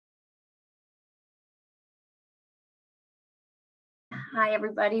Hi,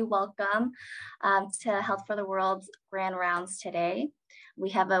 everybody. Welcome to Health for the World's Grand Rounds today.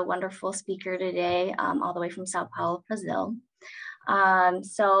 We have a wonderful speaker today, all the way from Sao Paulo, Brazil.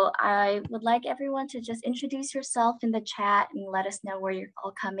 So I would like everyone to just introduce yourself in the chat and let us know where you're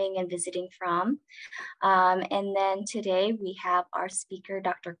all coming and visiting from. And then today we have our speaker,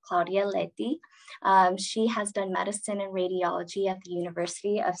 Dr. Claudia Leite. She has done medicine and radiology at the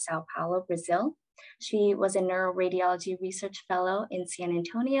University of Sao Paulo, Brazil. She was a neuroradiology research fellow in San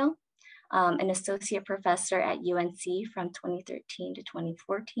Antonio, an associate professor at UNC from 2013 to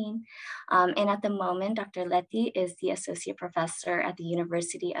 2014. And at the moment, Dr. Leite is the associate professor at the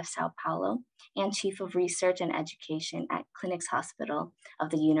University of Sao Paulo and chief of research and education at Clinics Hospital of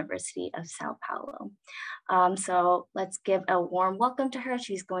the University of Sao Paulo. So let's give a warm welcome to her.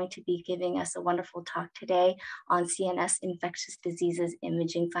 She's going to be giving us a wonderful talk today on CNS infectious diseases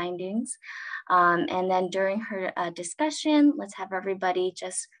imaging findings. And then during her discussion, let's have everybody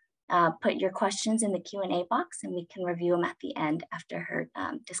just put your questions in the Q&A box and we can review them at the end after her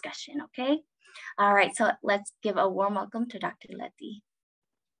discussion, okay? All right, so let's give a warm welcome to Dr. Leite.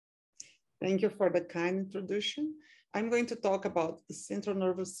 Thank you for the kind introduction. I'm going to talk about the central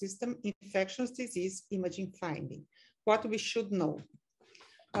nervous system infectious disease imaging finding, what we should know.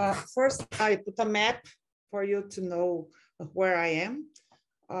 First, I put a map for you to know where I am,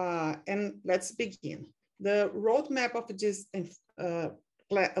 and let's begin. The roadmap of this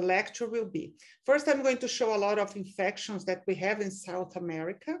lecture will be, first I'm going to show a lot of infections that we have in South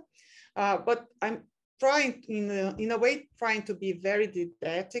America, but I'm trying, in a way, trying to be very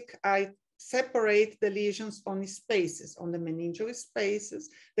didactic. I separate the lesions on spaces, on the meningeal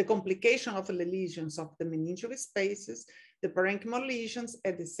spaces, the complication of the lesions of the meningeal spaces, the parenchymal lesions,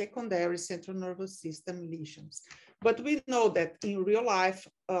 and the secondary central nervous system lesions. But we know that in real life,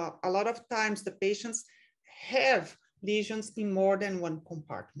 a lot of times the patients have lesions in more than one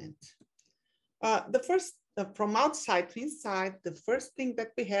compartment. From outside to inside, the first thing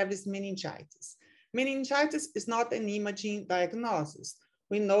that we have is meningitis. Meningitis is not an imaging diagnosis.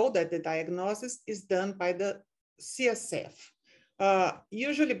 We know that the diagnosis is done by the CSF,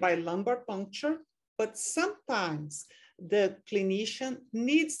 usually by lumbar puncture, but sometimes the clinician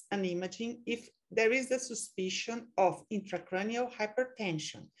needs an imaging if there is the suspicion of intracranial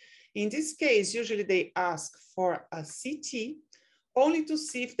hypertension. In this case, usually they ask for a CT only to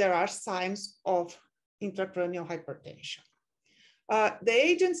see if there are signs of intracranial hypertension. The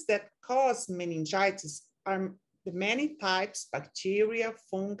agents that cause meningitis are the many types, bacteria,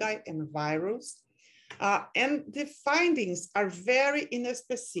 fungi, and virus. And the findings are very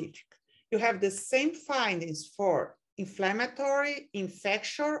inspecific. You have the same findings for inflammatory,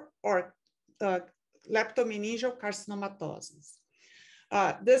 infection, or leptomeningeal carcinomatosis.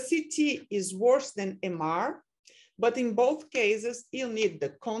 The CT is worse than MR, but in both cases, you need the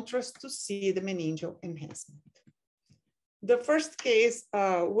contrast to see the meningeal enhancement. The first case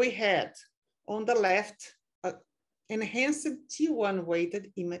we had on the left, enhanced T1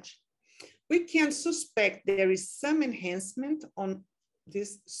 weighted image. We can suspect there is some enhancement on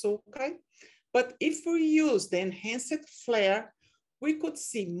this sulci, but if we use the enhanced FLAIR, we could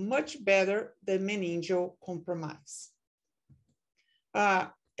see much better the meningeal compromise.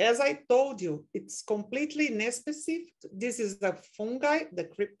 As I told you, it's completely nonspecific. This is the fungi, the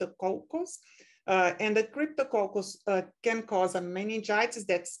Cryptococcus, and the Cryptococcus can cause a meningitis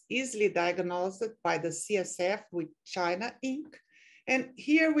that's easily diagnosed by the CSF with China ink. And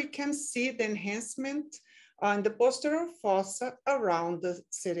here we can see the enhancement on the posterior fossa around the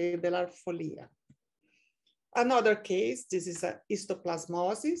cerebellar folia. Another case, this is a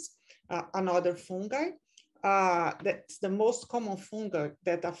histoplasmosis, another fungi. That's the most common fungi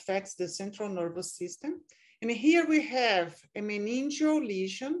that affects the central nervous system. And here we have a meningeal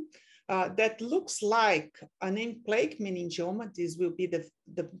lesion that looks like an emplaque meningioma. This will be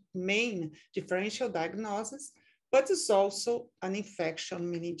the main differential diagnosis, but it's also an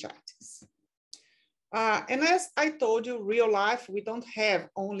infection meningitis. And as I told you, real life, we don't have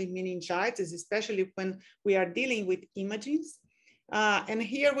only meningitis, especially when we are dealing with imaging. And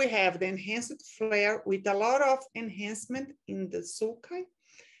here we have the enhanced FLAIR with a lot of enhancement in the sulci,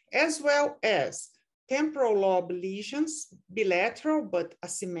 as well as temporal lobe lesions, bilateral but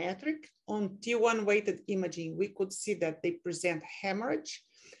asymmetric. On T1 weighted imaging, we could see that they present hemorrhage.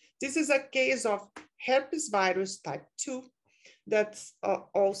 This is a case of herpes virus type 2. That's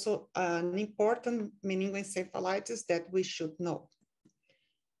also an important meningoencephalitis that we should know.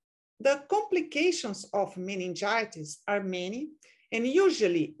 The complications of meningitis are many, and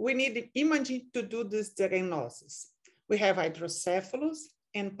usually we need imaging to do this diagnosis. We have hydrocephalus,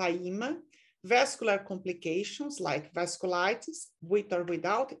 empyema, vascular complications like vasculitis, with or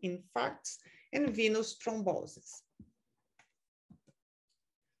without infarcts, and venous thrombosis.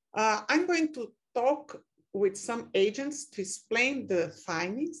 I'm going to talk with some agents to explain the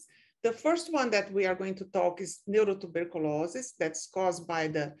findings. The first one that we are going to talk is neurotuberculosis that's caused by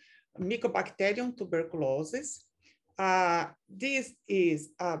the Mycobacterium tuberculosis. This is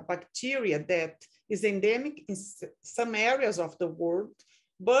a bacteria that is endemic in some areas of the world,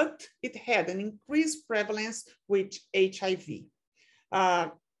 but it had an increased prevalence with HIV.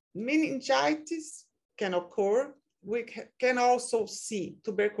 Meningitis can occur. We can also see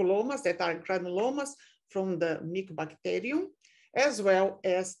tuberculomas that are granulomas from the Mycobacterium, as well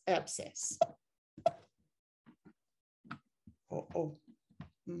as abscess.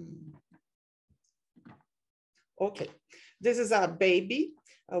 Okay, this is a baby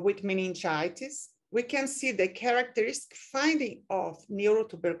with meningitis. We can see the characteristic finding of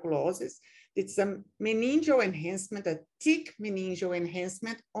neurotuberculosis. It's a meningeal enhancement, a thick meningeal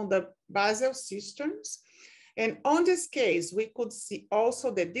enhancement on the basal cisterns. And on this case, we could see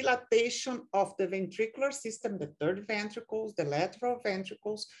also the dilatation of the ventricular system, the third ventricles, the lateral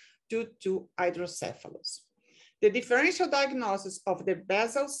ventricles, due to hydrocephalus. The differential diagnosis of the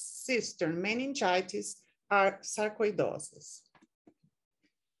basal cistern meningitis are sarcoidosis.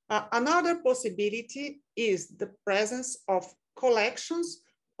 Another possibility is the presence of collections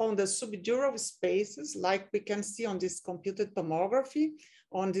on the subdural spaces, like we can see on this computed tomography.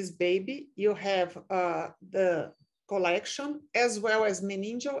 On this baby, you have the collection as well as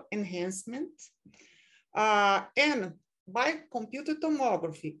meningeal enhancement. And by computed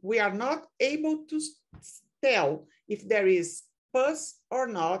tomography, we are not able to tell if there is pus or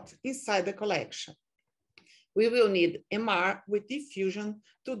not inside the collection. We will need MR with diffusion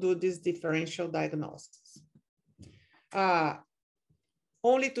to do this differential diagnosis.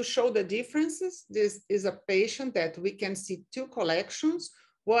 Only to show the differences, this is a patient that we can see two collections,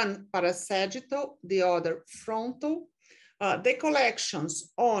 one parasagittal, the other frontal. The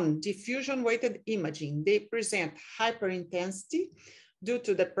collections on diffusion-weighted imaging, they present hyperintensity due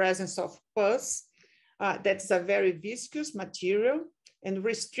to the presence of pus. That's a very viscous material and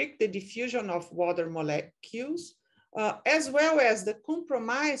restrict the diffusion of water molecules, as well as the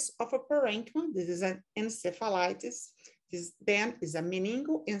compromise of a parenchyma. This is an encephalitis. This then is a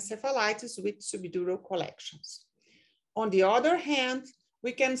meningoencephalitis with subdural collections. On the other hand,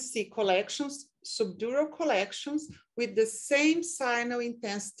 we can see collections, subdural collections with the same signal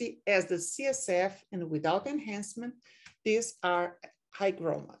intensity as the CSF and without enhancement. These are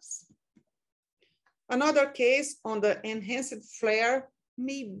hygromas. Another case on the enhanced flare,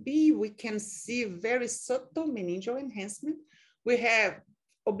 maybe we can see very subtle meningeal enhancement. We have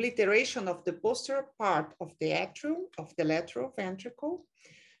obliteration of the posterior part of the atrium, of the lateral ventricle.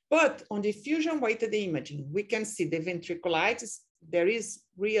 But on diffusion-weighted imaging, we can see the ventriculitis. There is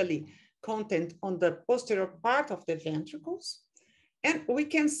really content on the posterior part of the ventricles. And we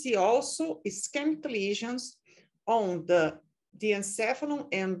can see also ischemic lesions on the encephalon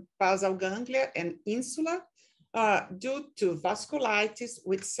and basal ganglia and insula due to vasculitis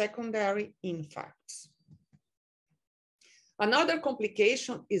with secondary infarcts. Another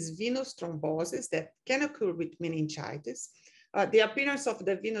complication is venous thrombosis that can occur with meningitis. The appearance of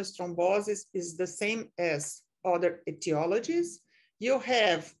the venous thrombosis is the same as other etiologies. You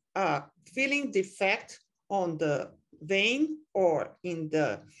have a filling defect on the vein or in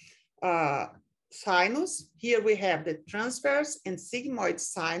the sinus. Here we have the transverse and sigmoid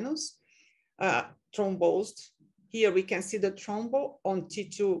sinus thrombosed. Here we can see the thrombo on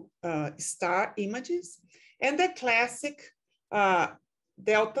T2 star images and the classic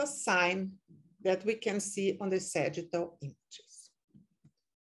delta sign that we can see on the sagittal images.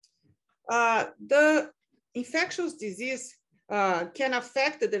 The infectious disease can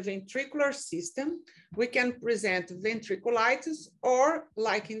affect the ventricular system. We can present ventriculitis, or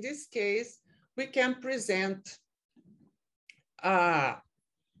like in this case, we can present a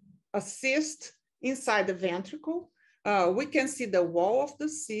cyst inside the ventricle. We can see the wall of the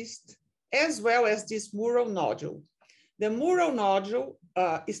cyst as well as this mural nodule. The mural nodule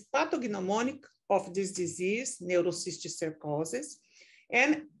is pathognomonic of this disease, neurocysticercosis,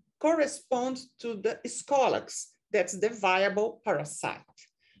 and corresponds to the Scolax, that's the viable parasite.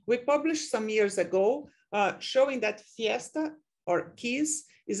 We published some years ago showing that Fiesta or KISS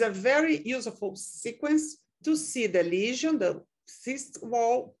is a very useful sequence to see the lesion, the cyst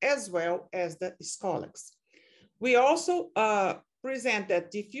wall, as well as the Scolax. We also present that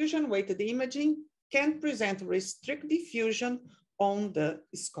diffusion-weighted imaging can present restrict diffusion on the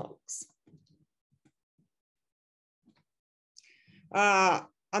Scolax.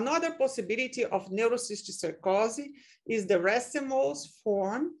 Another possibility of neurocysticercosis is the racemose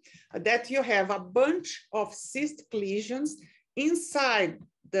form, that you have a bunch of cystic lesions inside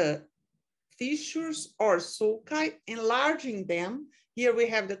the fissures or sulci, enlarging them. Here we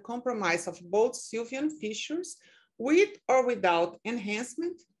have the compromise of both sylvian fissures with or without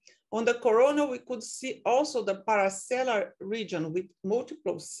enhancement. On the corona, we could see also the paracellular region with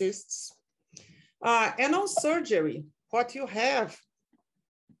multiple cysts. And on surgery, what you have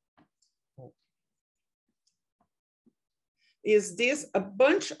is this, a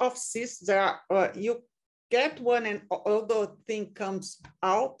bunch of cysts that you get one and other thing comes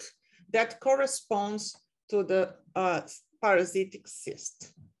out that corresponds to the parasitic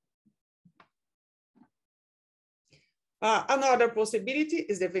cyst. Another possibility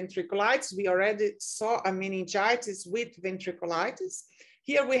is the ventriculitis. We already saw a meningitis with ventriculitis.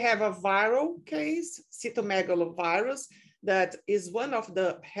 Here we have a viral case, cytomegalovirus, that is one of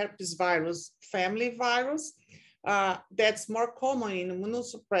the herpes virus family virus. That's more common in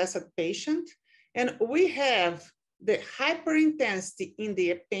immunosuppressed patient. And we have the hyperintensity in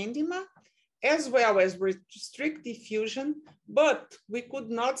the ependyma, as well as restrict diffusion, but we could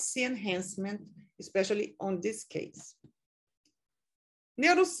not see enhancement, especially on this case.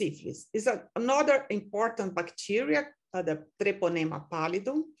 Neurosyphilis is another important bacteria, the Treponema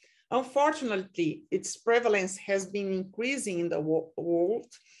pallidum. Unfortunately, its prevalence has been increasing in the world.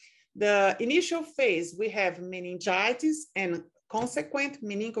 The initial phase, we have meningitis and consequent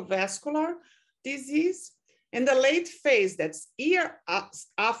meningovascular disease. And the late phase, that's year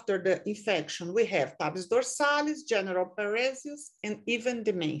after the infection, we have tabes dorsalis, general paresis, and even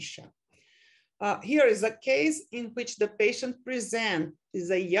dementia. Here is a case in which the patient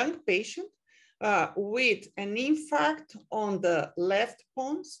is a young patient with an infarct on the left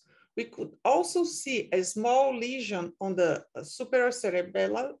pons. We could also see a small lesion on the superior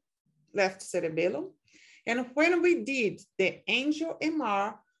cerebellum, left cerebellum. And when we did the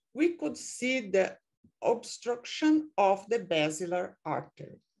angio-MR, we could see the obstruction of the basilar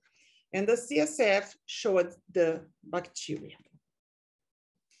artery. And the CSF showed the bacteria.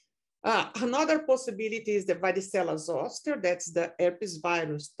 Another possibility is the varicella zoster, that's the herpes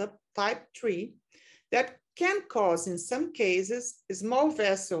virus type 3, that can cause, in some cases, small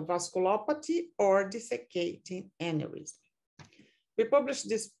vessel vasculopathy or desiccating aneurysm. We published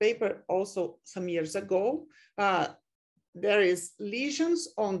this paper also some years ago. There is lesions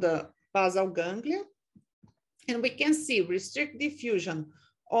on the basal ganglia, and we can see restrict diffusion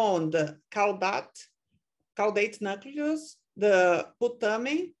on the caudate nucleus, the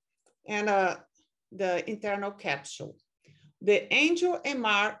putamen, and the internal capsule. The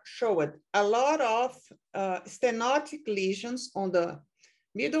angio-MR showed a lot of stenotic lesions on the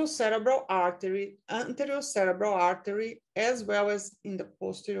middle cerebral artery, anterior cerebral artery, as well as in the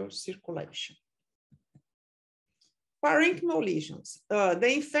posterior circulation. Parenchymal lesions.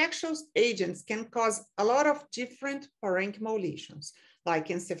 The infectious agents can cause a lot of different parenchymal lesions, like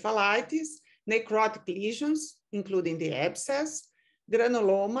encephalitis, necrotic lesions, including the abscess,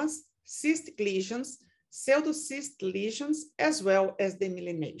 granulomas, cystic lesions, pseudocyst lesions, as well as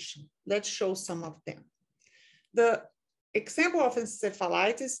demyelination. Let's show some of them. The example of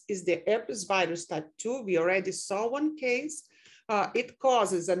encephalitis is the herpes virus type 2. We already saw one case. It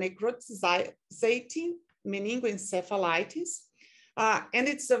causes a necrotizing meningoencephalitis, and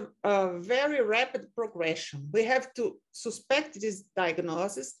it's a very rapid progression. We have to suspect this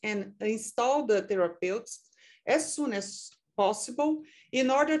diagnosis and install the therapeutics as soon as possible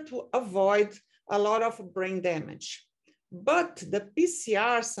in order to avoid a lot of brain damage. But the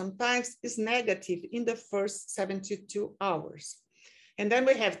PCR sometimes is negative in the first 72 hours. And then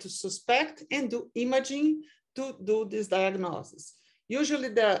we have to suspect and do imaging to do this diagnosis. Usually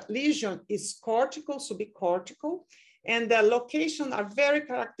the lesion is cortical, subcortical, and the location are very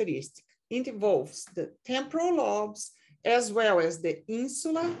characteristic. It involves the temporal lobes, as well as the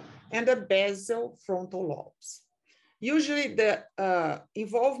insula and the basal frontal lobes. Usually the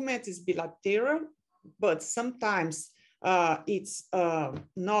involvement is bilateral, but sometimes it's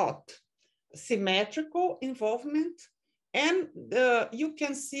not symmetrical involvement, and you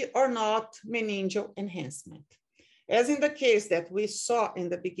can see or not meningeal enhancement. As in the case that we saw in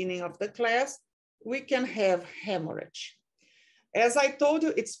the beginning of the class, we can have hemorrhage. As I told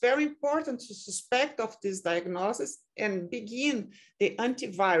you, it's very important to suspect of this diagnosis and begin the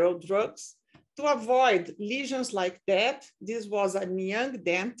antiviral drugs to avoid lesions like that. This was a young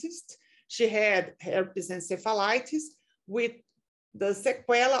dentist. She had herpes encephalitis with the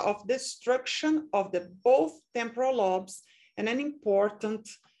sequela of destruction of the both temporal lobes and an important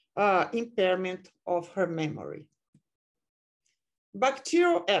impairment of her memory.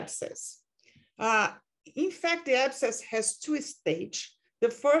 Bacterial abscess. In fact, the abscess has two stages. The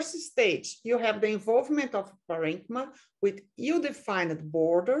first stage, you have the involvement of parenchyma with ill-defined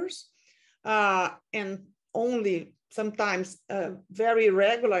borders and only sometimes very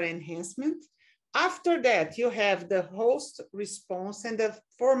regular enhancement. After that, you have the host response and the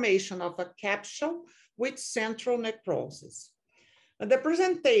formation of a capsule with central necrosis. The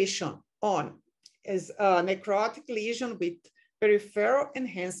presentation on is a necrotic lesion with peripheral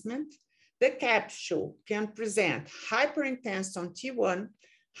enhancement. The capsule can present hyperintense on T1,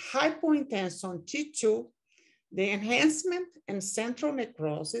 hypointense on T2, the enhancement and central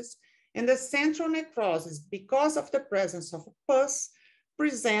necrosis, and the central necrosis, because of the presence of pus,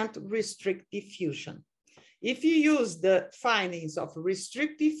 present restrict diffusion. If you use the findings of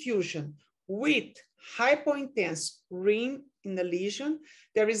restrict diffusion with hypointense ring in the lesion,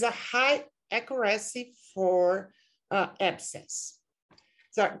 there is a high accuracy for abscess.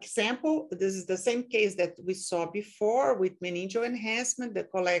 So example, this is the same case that we saw before with meningeal enhancement, the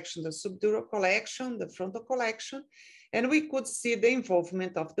collection, the subdural collection, the frontal collection, and we could see the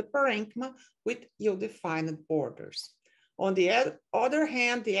involvement of the parenchyma with ill-defined borders. On the other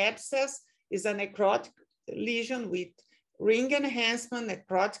hand, the abscess is a necrotic lesion with ring enhancement,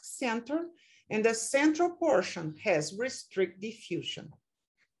 necrotic center, and the central portion has restrict diffusion.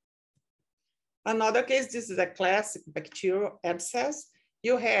 Another case, this is a classic bacterial abscess.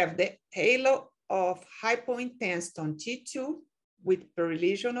 You have the halo of hypointense on T2 with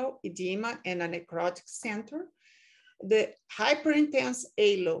perilesional edema and a necrotic center. The hyperintense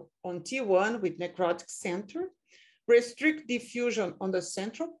halo on T1 with necrotic center, restrict diffusion on the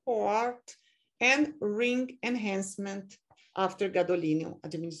central part, and ring enhancement after gadolinium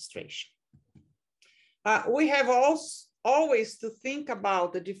administration. We have also always to think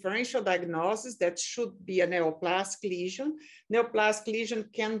about the differential diagnosis that should be a neoplastic lesion. Neoplastic lesion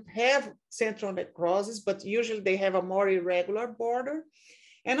can have central necrosis, but usually they have a more irregular border.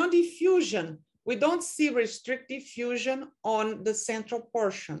 And on diffusion, we don't see restrict diffusion on the central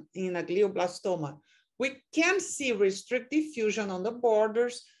portion in a glioblastoma. We can see restrict diffusion on the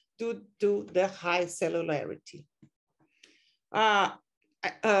borders due to the high cellularity.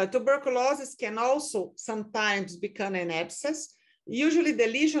 Tuberculosis can also sometimes become an abscess. Usually the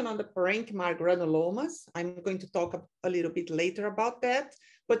lesion on the parenchyma are granulomas. I'm going to talk a little bit later about that.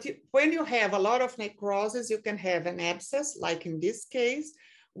 But when you have a lot of necrosis, you can have an abscess, like in this case,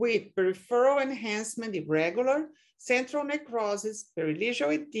 with peripheral enhancement, irregular, central necrosis,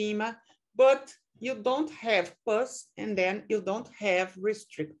 perilesional edema, but you don't have pus, and then you don't have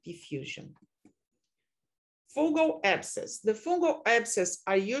restrict diffusion. Fungal abscess. The fungal abscess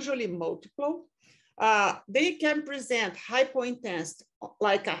are usually multiple. They can present hypointense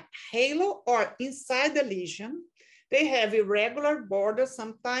like a halo or inside the lesion. They have irregular borders,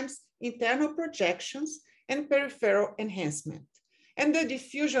 sometimes internal projections, and peripheral enhancement. And the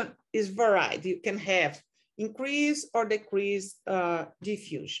diffusion is varied. You can have increase or decrease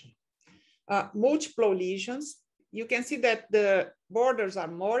diffusion. Multiple lesions. You can see that the borders are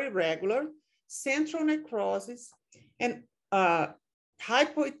more irregular, central necrosis, and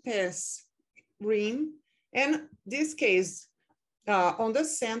hypointense ring. And this case, on the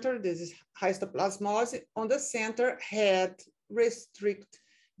center, this is histoplasmosis, on the center had restrict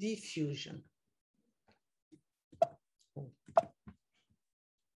diffusion.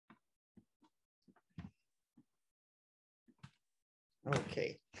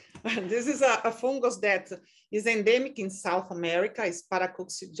 Okay, this is a fungus that is endemic in South America, is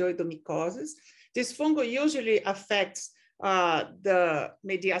paracoccidioidomycosis. This fungus usually affects the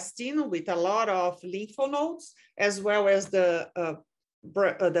mediastinum with a lot of lymph nodes, as well as the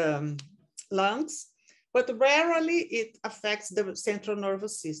lungs, but rarely it affects the central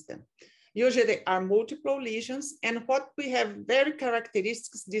nervous system. Usually there are multiple lesions, and what we have very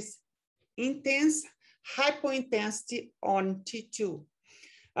characteristic is this intense hypointensity on T2.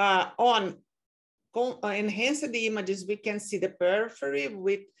 On enhanced images, we can see the periphery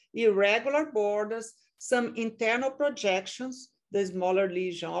with irregular borders, some internal projections, the smaller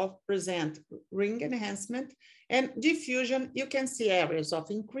lesion present ring enhancement, and diffusion, you can see areas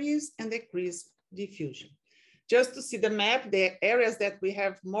of increase and decrease diffusion. Just to see the map, the areas that we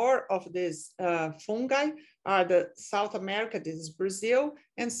have more of this fungi are the South America, this is Brazil,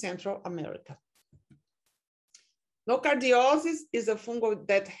 and Central America. Nocardiosis is a fungal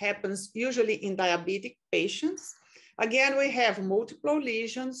that happens usually in diabetic patients. Again, we have multiple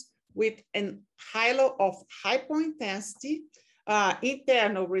lesions with a halo of hypointensity,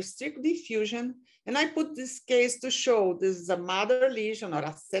 internal restrict diffusion. And I put this case to show this is a mother lesion or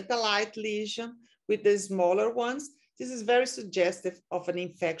a satellite lesion with the smaller ones. This is very suggestive of an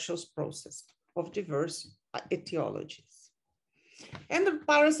infectious process of diverse etiologies. And the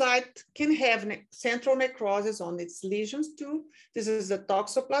parasite can have central necrosis on its lesions too. This is the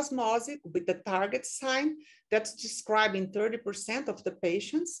toxoplasmosis with the target sign that's described in 30% of the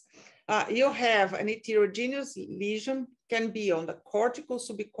patients. You have an heterogeneous lesion, can be on the cortical,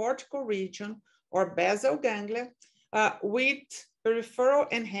 subcortical region or basal ganglia with peripheral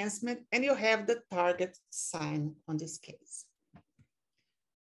enhancement, and you have the target sign on this case.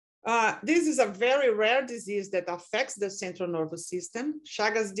 This is a very rare disease that affects the central nervous system.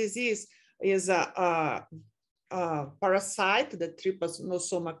 Chagas disease is a parasite, the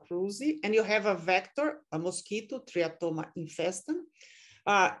Trypanosoma cruzi, and you have a vector, a mosquito, Triatoma infestum.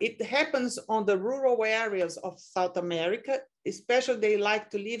 It happens on the rural areas of South America, especially they like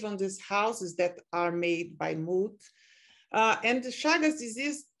to live on these houses that are made by mud. And the Chagas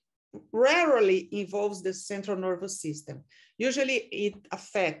disease rarely involves the central nervous system. Usually it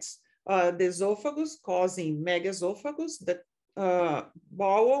affects the esophagus, causing megaesophagus, the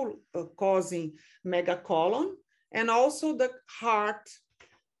bowel causing megacolon, and also the heart.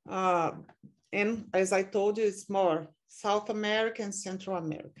 And as I told you, it's more South America and Central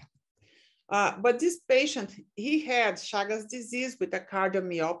America. But this patient, he had Chagas disease with a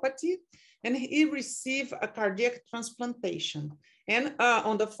cardiomyopathy, and he received a cardiac transplantation. And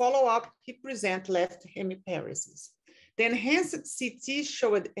on the follow-up, he present left hemiparesis. The enhanced CT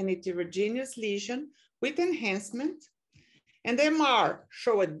showed an heterogeneous lesion with enhancement, and the MR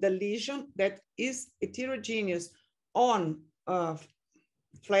showed the lesion that is heterogeneous on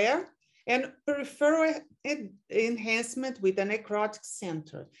flare and peripheral enhancement with a necrotic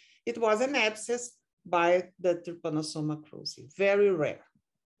center. It was an abscess by the Trypanosoma cruzi, very rare.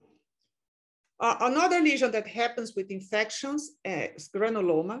 Another lesion that happens with infections is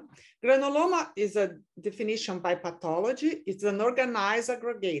granuloma. Granuloma is a definition by pathology. It's an organized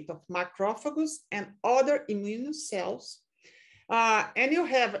aggregate of macrophages and other immune cells. And you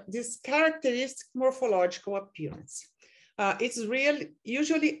have this characteristic morphological appearance. It's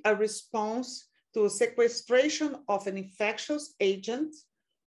usually a response to sequestration of an infectious agent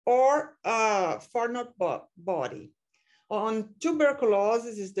or foreign body. On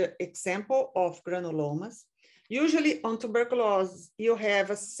tuberculosis is the example of granulomas. Usually on tuberculosis, you have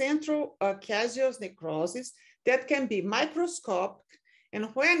a central caseous necrosis that can be microscopic, and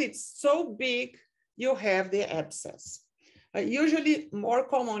when it's so big, you have the abscess. Usually more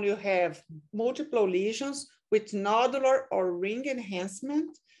common, you have multiple lesions with nodular or ring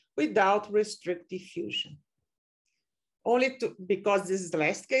enhancement without restrictive diffusion. Because this is the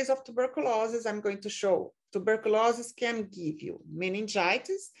last case of tuberculosis, I'm going to show tuberculosis can give you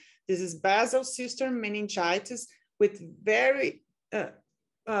meningitis. This is basal cistern meningitis with very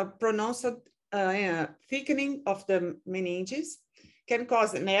pronounced thickening of the meninges, can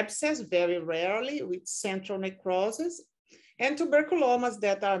cause an abscess very rarely with central necrosis, and tuberculomas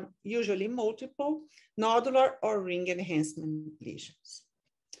that are usually multiple, nodular or ring enhancement lesions.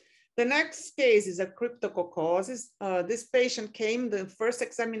 The next case is a cryptococcosis. This patient came, the first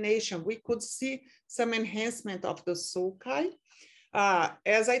examination, we could see some enhancement of the sulci.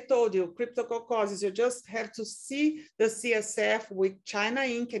 As I told you, cryptococcosis, you just have to see the CSF with China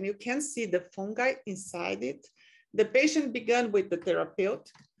ink and you can see the fungi inside it. The patient began with the therapeutic,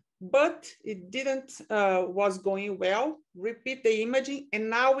 but it didn't, was going well. Repeat the imaging, and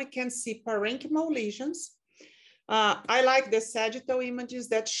now we can see parenchymal lesions. I like the sagittal images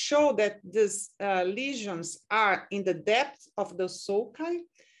that show that these lesions are in the depth of the sulci.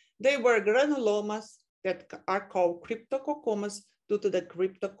 They were granulomas that are called cryptococcomas due to the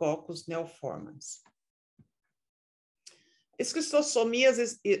Cryptococcus neoformans.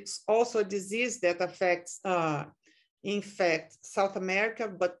 Schistosomiasis is also a disease that affects, in fact, South America,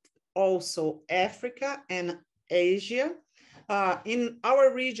 but also Africa and Asia. In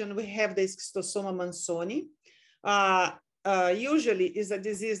our region, we have the Schistosoma mansoni. Usually is a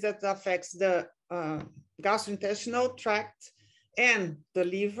disease that affects the gastrointestinal tract and the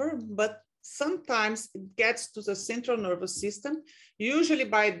liver, but sometimes it gets to the central nervous system, usually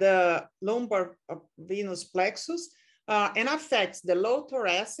by the lumbar venous plexus, and affects the low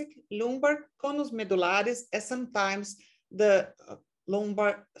thoracic, lumbar, conus medullaris, and sometimes the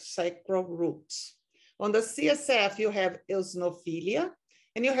lumbar sacral roots. On the CSF, you have eosinophilia,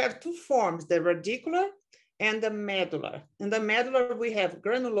 and you have two forms, the radicular and the medular. In the medular, we have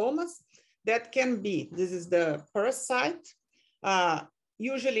granulomas that can be, this is the parasite.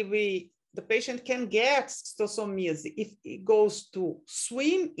 Usually the patient can get schistosomiasis if it goes to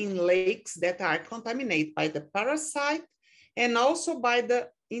swim in lakes that are contaminated by the parasite and also by the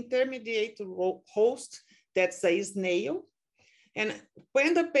intermediate host that's a snail. And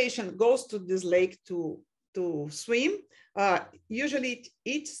when the patient goes to this lake to swim, usually it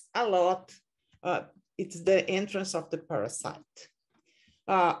eats a lot. It's the entrance of the parasite.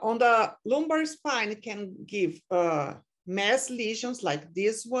 On the lumbar spine, it can give mass lesions like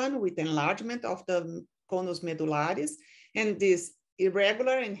this one with enlargement of the conus medullaris, and this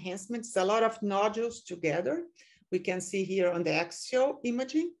irregular enhancements, a lot of nodules together. We can see here on the axial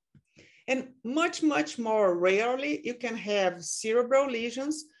imaging. And much, much more rarely, you can have cerebral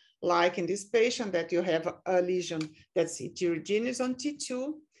lesions, like in this patient that you have a lesion that's heterogeneous on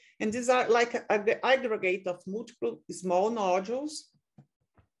T2. And these are like an aggregate of multiple small nodules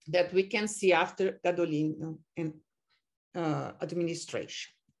that we can see after gadolinium and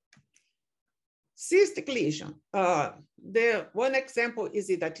administration. Cystic lesion. The one example is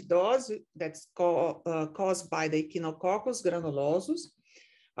hidatidosis that's caused by the Echinococcus granulosus.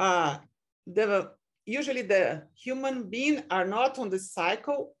 Usually the human beings are not on the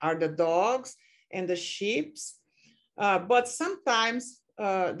cycle, are the dogs and the sheep, but sometimes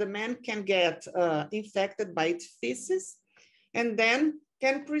the man can get infected by its feces and then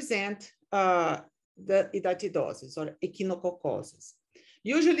can present the hidatidosis or echinococcosis.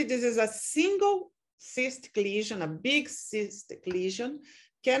 Usually this is a single cystic lesion, a big cystic lesion,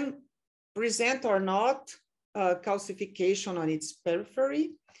 can present or not calcification on its periphery.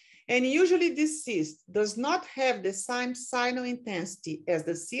 And usually this cyst does not have the same sinus intensity as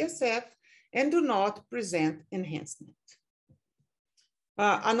the CSF and do not present enhancement.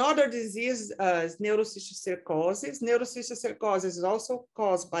 Another disease is neurocysticercosis. Neurocysticercosis is also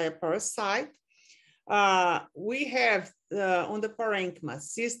caused by a parasite. We have on the parenchyma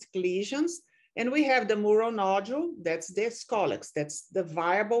cystic lesions, and we have the mural nodule, that's the scolex, that's the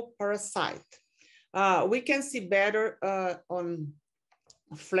viable parasite. We can see better on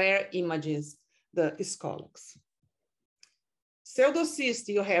FLAIR images, the scolex. Pseudocyst,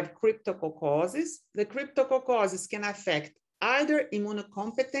 you have cryptococcosis. The cryptococcosis can affect either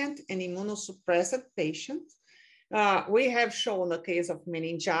immunocompetent and immunosuppressed patients. We have shown a case of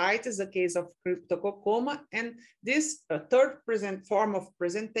meningitis, a case of cryptococcoma, and this third form of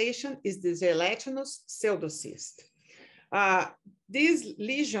presentation is the gelatinous pseudocyst. This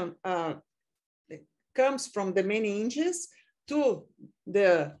lesion comes from the meninges to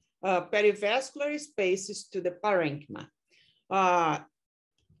the perivascular spaces to the parenchyma.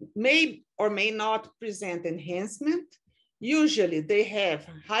 May or may not present enhancement. Usually they have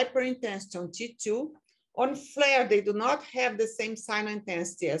hyperintensity on T2. On FLAIR, they do not have the same sinus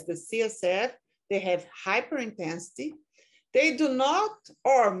intensity as the CSF. They have hyperintensity. They do not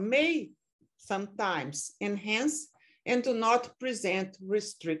or may sometimes enhance and do not present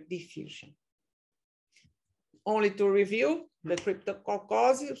restrict diffusion. Only to review the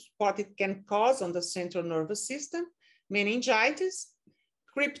cryptococcosis, what it can cause on the central nervous system, meningitis,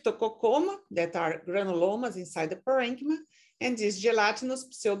 cryptococcoma, that are granulomas inside the parenchyma, and this gelatinous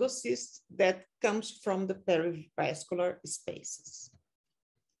pseudocyst that comes from the perivascular spaces.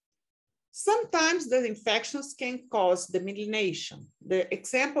 Sometimes the infections can cause demyelination. The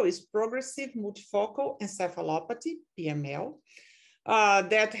example is progressive multifocal encephalopathy, PML,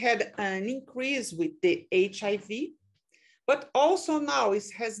 that had an increase with the HIV, but also now it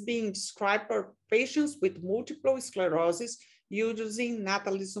has been described for patients with multiple sclerosis using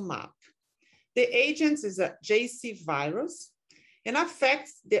natalizumab. The agent is a JC virus and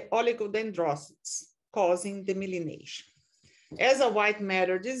affects the oligodendrocytes, causing demyelination. As a white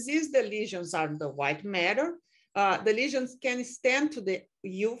matter disease, the lesions are the white matter. The lesions can stand to the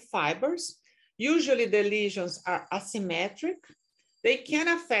U fibers. Usually the lesions are asymmetric. They can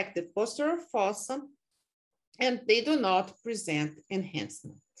affect the posterior fossa, and they do not present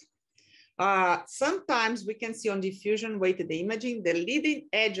enhancement. Sometimes we can see on diffusion weighted imaging the leading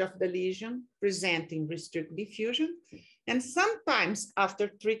edge of the lesion presenting restricted diffusion, and sometimes after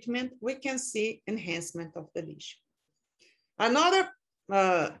treatment we can see enhancement of the lesion. Another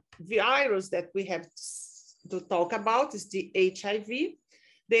virus that we have to talk about is the HIV.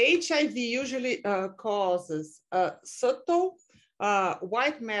 The HIV usually causes subtle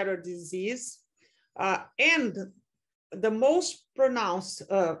white matter disease, and the most pronounced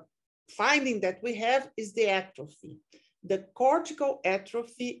finding that we have is the atrophy. The cortical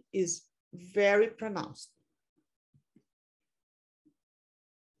atrophy is very pronounced.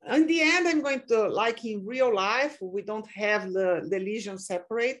 In the end, I'm going to, like in real life, we don't have the lesion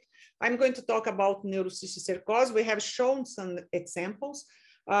separate. I'm going to talk about neurocysticercosis. We have shown some examples.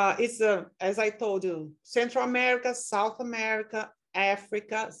 It's, as I told you, Central America, South America,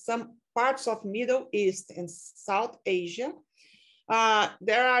 Africa, some parts of Middle East and South Asia.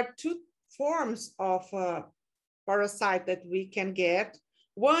 There are two forms of parasite that we can get.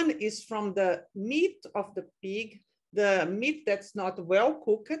 One is from the meat of the pig, the meat that's not well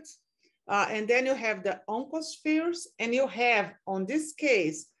cooked. And then you have the oncospheres, and you have, on this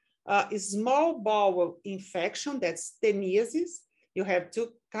case, a small bowel infection, that's teniasis. You have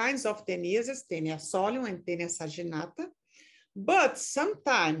two kinds of teniasis, Taenia solium and Taenia saginata. But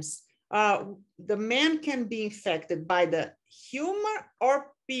sometimes the man can be infected by the human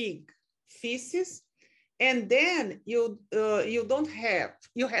or pig feces, and then you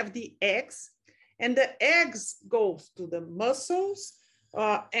have the eggs, and the eggs goes to the muscles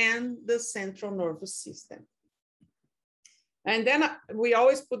and the central nervous system. And then we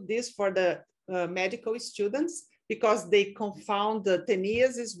always put this for the medical students because they confound the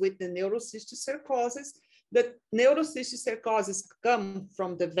teniasis with the neurocystic cercosis. The neurocystic cercosis come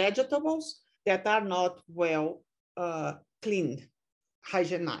from the vegetables that are not well cleaned,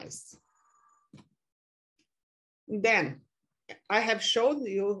 hygienized. Then I have shown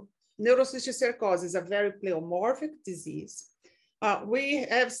you neurocystic cercosis is a very pleomorphic disease. We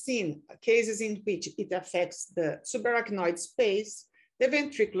have seen cases in which it affects the subarachnoid space, the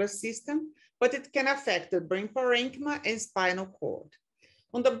ventricular system, but it can affect the brain parenchyma and spinal cord.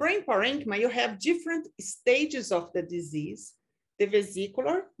 On the brain parenchyma, you have different stages of the disease: the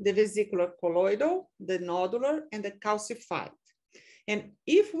vesicular colloidal, the nodular, and the calcified. And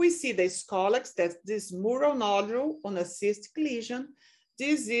if we see the scolex, that's this mural nodule on a cystic lesion,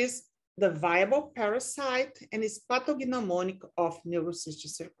 this is the viable parasite and is pathognomonic of neurocystic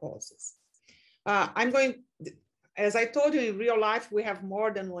cercosis. As I told you, in real life, we have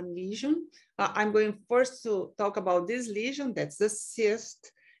more than one lesion. I'm going first to talk about this lesion, that's the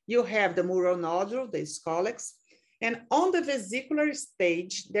cyst. You have the mural nodule, the scolex. And on the vesicular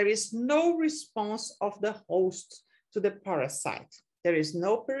stage, there is no response of the host to the parasite. There is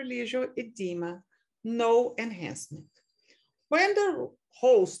no perilegial edema, no enhancement. When the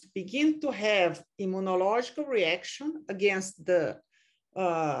host begin to have immunological reaction against the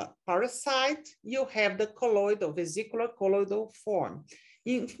parasite, you have the colloidal, vesicular colloidal form,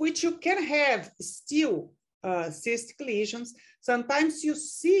 in which you can have still cystic lesions. Sometimes you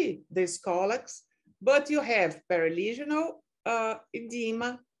see the scolex, but you have perilesional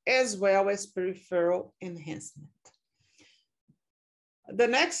edema as well as peripheral enhancement. The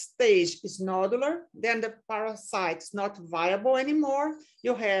next stage is nodular. Then the parasite is not viable anymore.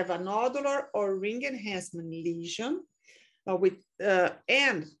 You have a nodular or ring enhancement lesion with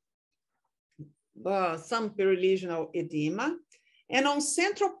some perilesional edema. And on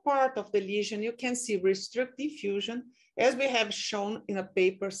central part of the lesion, you can see restrict diffusion, as we have shown in a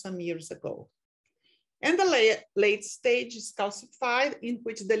paper some years ago. And the late stage is calcified, in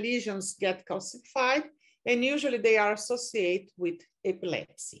which the lesions get calcified, and usually they are associated with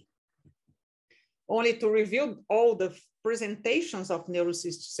epilepsy. Only to review all the presentations of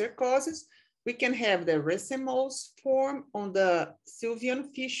neurocystic cercosis, we can have the racemose form on the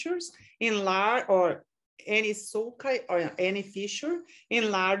sylvian fissures, or any sulci or any fissure,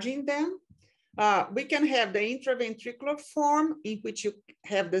 enlarging them. We can have the intraventricular form, in which you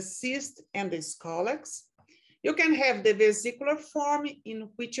have the cyst and the scolex. You can have the vesicular form, in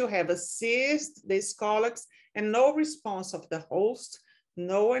which you have a cyst, the scolex, and no response of the host,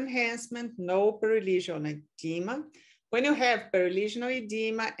 no enhancement, no perilesional edema. When you have perilesional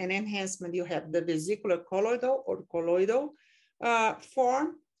edema and enhancement, you have the vesicular colloidal or colloidal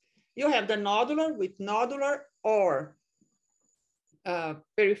form. You have the nodular with nodular or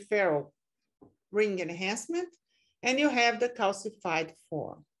peripheral ring enhancement, and you have the calcified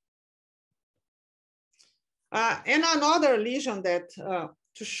form. And another lesion that,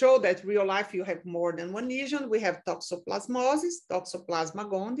 to show that real life you have more than one lesion, we have toxoplasmosis, Toxoplasma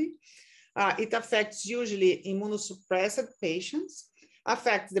gondii. It affects usually immunosuppressed patients,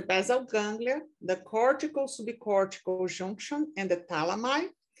 affects the basal ganglia, the cortical subcortical junction, and the thalami.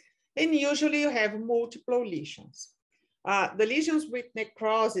 And usually you have multiple lesions. The lesions with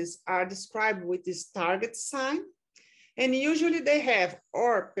necrosis are described with this target sign. And usually they have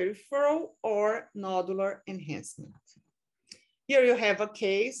or peripheral or nodular enhancement. Here you have a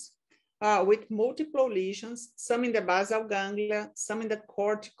case with multiple lesions, some in the basal ganglia, some in the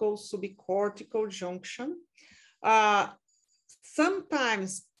cortical subcortical junction.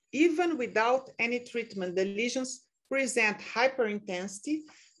 Sometimes, even without any treatment, the lesions present hyperintensity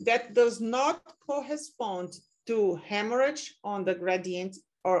that does not correspond to hemorrhage on the gradient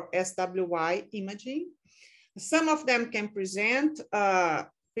or SWI imaging. Some of them can present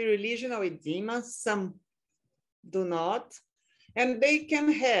perilesional edema, some do not, and they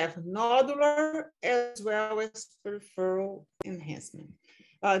can have nodular as well as peripheral enhancement.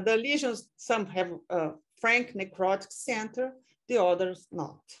 The lesions, some have a frank necrotic center, the others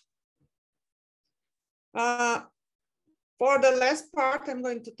not. For the last part, I'm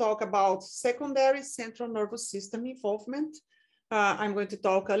going to talk about secondary central nervous system involvement. I'm going to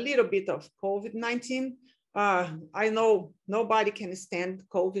talk a little bit of COVID-19. I know nobody can stand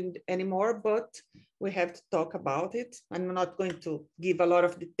COVID anymore, but we have to talk about it. I'm not going to give a lot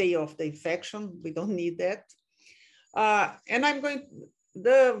of detail of the infection. We don't need that. And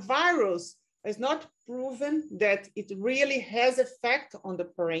the virus is not proven that it really has effect on the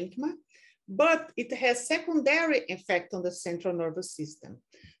parenchyma, but it has secondary effect on the central nervous system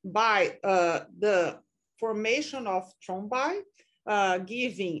by the formation of thrombi,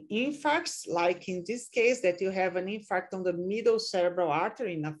 giving infarcts, like in this case that you have an infarct on the middle cerebral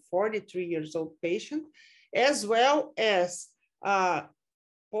artery in a 43-year-old patient, as well as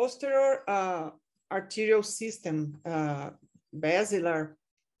posterior arterial system, basilar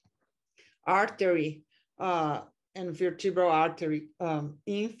artery and vertebral artery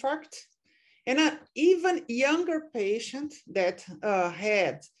infarct. And an even younger patient that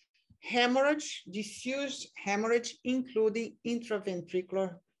had hemorrhage, diffuse hemorrhage, including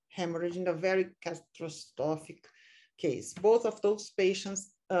intraventricular hemorrhage in a very catastrophic case. Both of those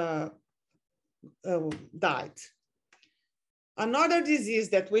patients died. Another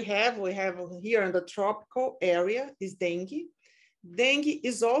disease that we have here in the tropical area is dengue. Dengue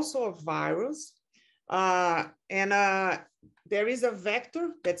is also a virus, and there is a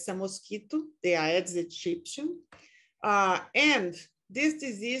vector that's a mosquito, the Aedes aegypti, and this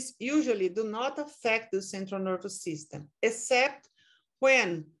disease usually do not affect the central nervous system, except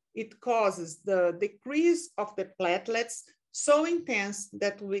when it causes the decrease of the platelets so intense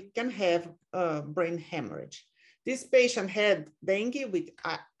that we can have brain hemorrhage. This patient had dengue with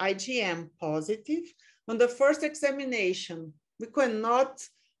IgM positive. On the first examination, we could not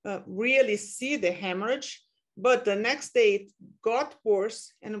really see the hemorrhage, but the next day it got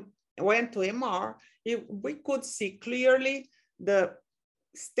worse and went to MR. We could see clearly the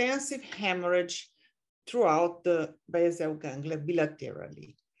extensive hemorrhage throughout the basal ganglia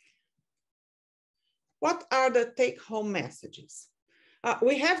bilaterally. What are the take-home messages?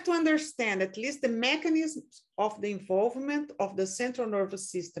 We have to understand at least the mechanisms of the involvement of the central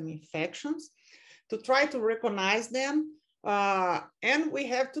nervous system infections to try to recognize them. And we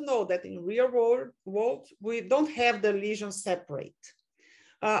have to know that in real world, we don't have the lesions separate.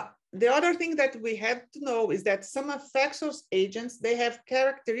 The other thing that we have to know is that some infectious agents, they have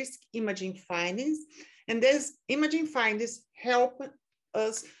characteristic imaging findings, and these imaging findings help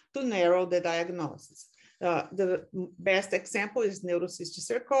us to narrow the diagnosis. The best example is neurocystic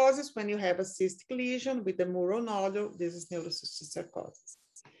sarcosis. When you have a cystic lesion with a mural nodule, this is neurocystic sarcosis.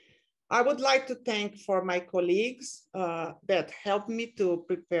 I would like to thank for my colleagues that helped me to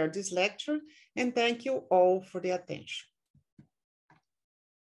prepare this lecture, and thank you all for the attention.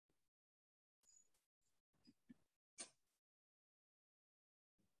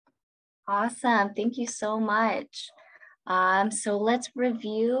 Awesome, thank you so much. So let's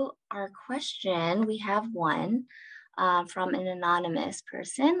review our question. We have one from an anonymous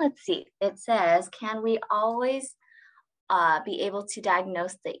person. Let's see, it says, can we always be able to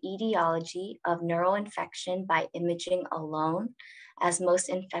diagnose the etiology of neural infection by imaging alone, as most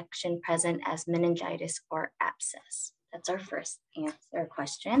infection present as meningitis or abscess? That's our first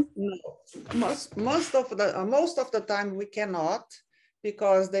question. No. Most of the time we cannot,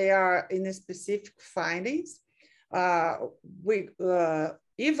 because they are in specific findings.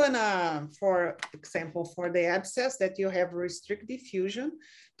 Even for example, for the abscess that you have restricted diffusion,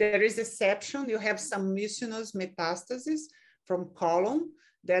 there is exception. You have some mucinous metastasis from colon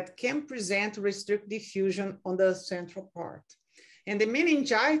that can present restricted diffusion on the central part. And the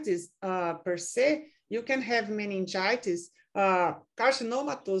meningitis per se, you can have meningitis,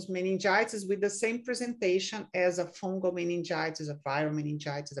 carcinomatous meningitis with the same presentation as a fungal meningitis, a viral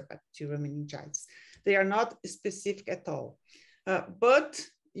meningitis, a bacterial meningitis. They are not specific at all. But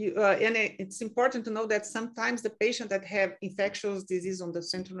it's important to know that sometimes the patient that have infectious disease on the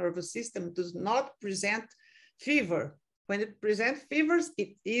central nervous system does not present fever. When it presents fevers,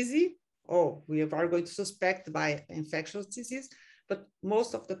 it's easy. Oh, we are going to suspect by infectious disease, but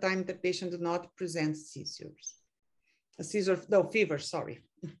most of the time the patient does not present seizures. Fever, sorry.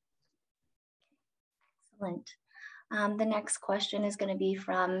 Excellent. The next question is going to be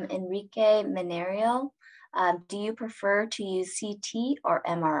from Enrique Minerio. Do you prefer to use CT or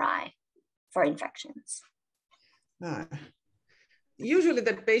MRI for infections? Usually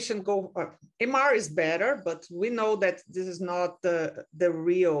the patient MR is better, but we know that this is not the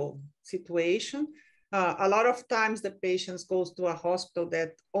real situation. A lot of times the patients goes to a hospital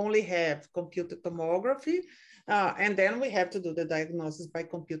that only have computed tomography, and then we have to do the diagnosis by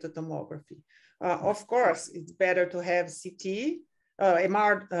computed tomography. Of course, it's better to have CT,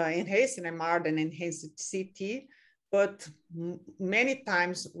 MR, enhanced MR than enhanced CT, but many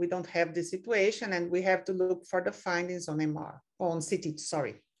times we don't have the situation and we have to look for the findings on CT,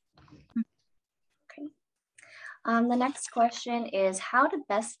 sorry. Okay. The next question is how to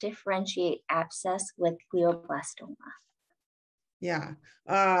best differentiate abscess with glioblastoma? Yeah,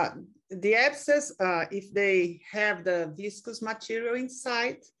 the abscess, if they have the viscous material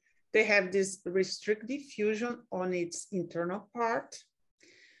inside, they have this restrict diffusion on its internal part.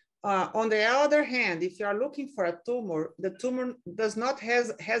 On the other hand, if you are looking for a tumor, the tumor does not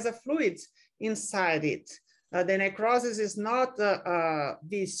has a fluid inside it. The necrosis is not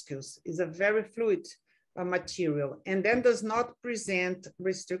viscous, it's a very fluid material, and then does not present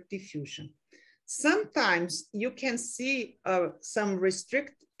restrict diffusion. Sometimes you can see some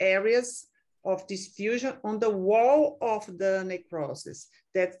restrict areas of diffusion on the wall of the necrosis.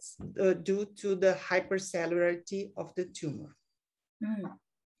 That's due to the hypercellularity of the tumor.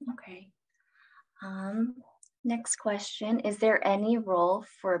 Okay. Next question, is there any role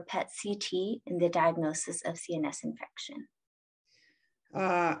for PET-CT in the diagnosis of CNS infection?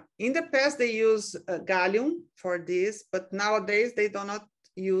 In the past, they use gallium for this, but nowadays they do not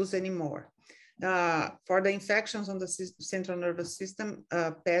use anymore. For the infections on the central nervous system,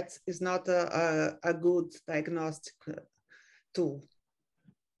 PET is not a good diagnostic tool.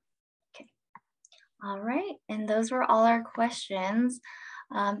 Okay. All right, and those were all our questions.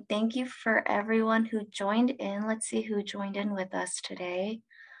 Thank you for everyone who joined in. Let's see who joined in with us today.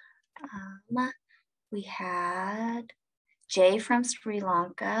 We had Jay from Sri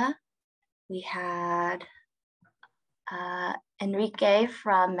Lanka. We had Enrique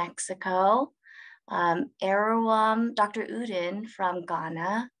from Mexico. Dr. Udin from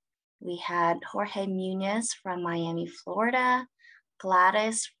Ghana. We had Jorge Munez from Miami, Florida.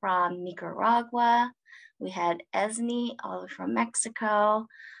 Gladys from Nicaragua. We had Esni all from Mexico.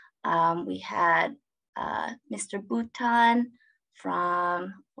 We had Mr. Bhutan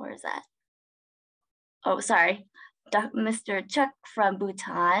from, where is that? Oh, sorry, Mr. Chuk from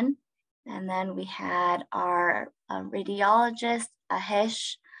Bhutan. And then we had our radiologist,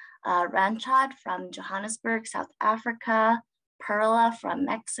 Ahesh Ranchad from Johannesburg, South Africa, Perla from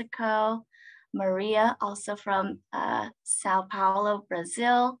Mexico, Maria also from Sao Paulo,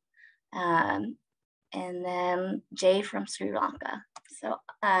 Brazil, and then Jay from Sri Lanka. So,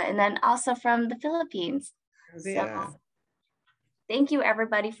 and then also from the Philippines. Yeah. So, thank you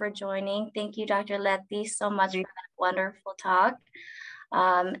everybody for joining. Thank you, Dr. Leite, so much for that wonderful talk.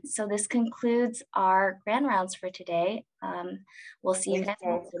 So this concludes our grand rounds for today. We'll see you next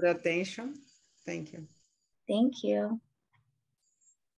time. Thanks for the attention. Thank you. Thank you.